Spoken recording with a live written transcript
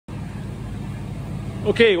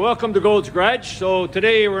Okay, welcome to Gold's Garage. So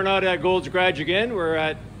today we're not at Gold's Garage again. We're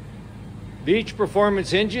at Leitch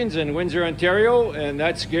Performance Engines in Windsor, Ontario, and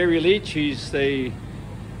that's Gary Leitch. He's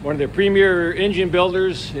one of the premier engine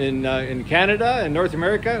builders in Canada and North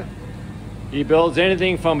America. He builds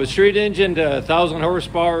anything from a street engine to 1,000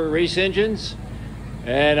 horsepower race engines.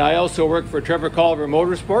 And I also work for Trevor Collver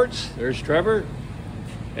Motorsports. There's Trevor.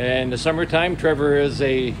 And in the summertime, Trevor is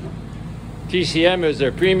a TCM, is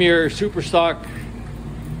a premier SuperStock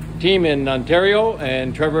team in Ontario,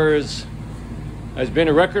 and Trevor has been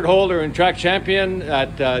a record holder and track champion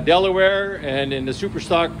at Delaware and in the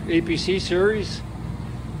SuperStock APC Series.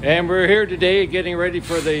 And we're here today getting ready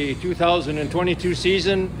for the 2022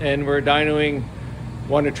 season, and we're dynoing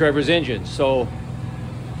one of Trevor's engines. So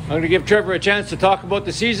I'm going to give Trevor a chance to talk about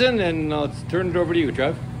the season, and I'll turn it over to you,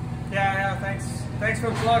 Trev. Yeah, thanks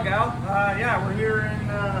for the plug, Al. We're here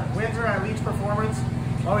in Windsor at Leitch Performance.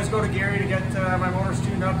 Always go to Gary to get my motors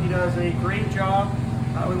tuned up. He does a great job.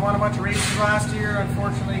 We won a bunch of races last year.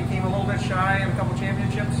 Unfortunately, came a little bit shy in a couple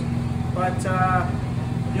championships. But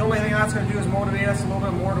the only thing that's going to do is motivate us a little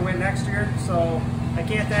bit more to win next year. So I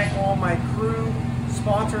can't thank all my crew,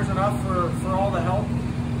 sponsors enough for all the help.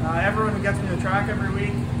 Everyone who gets me to the track every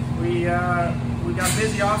week. We got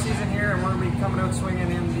busy off season here, and we're going to be coming out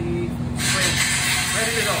swinging in the spring.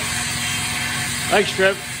 Ready to go. Thanks,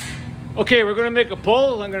 Trev. Okay, we're going to make a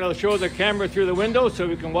pull. I'm going to show the camera through the window so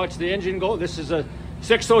we can watch the engine go. This is a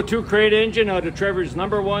 602 crate engine out of Trevor's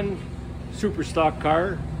 #1 SuperStock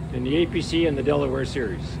car in the APC and the Delaware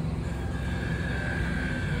Series.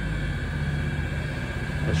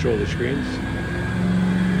 I'll show the screens.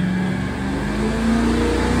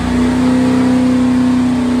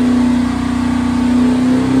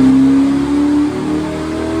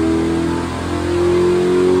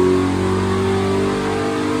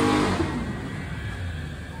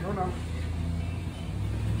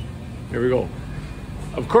 Here we go.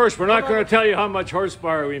 Of course, we're not going to tell you how much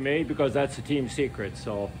horsepower we made because that's a team secret.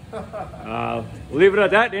 So we'll leave it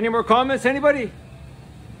at that. Any more comments? Anybody?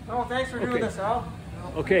 No, thanks for doing this, Al.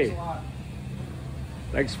 Okay.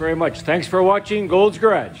 Thanks very much. Thanks for watching Gold's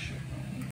Garage.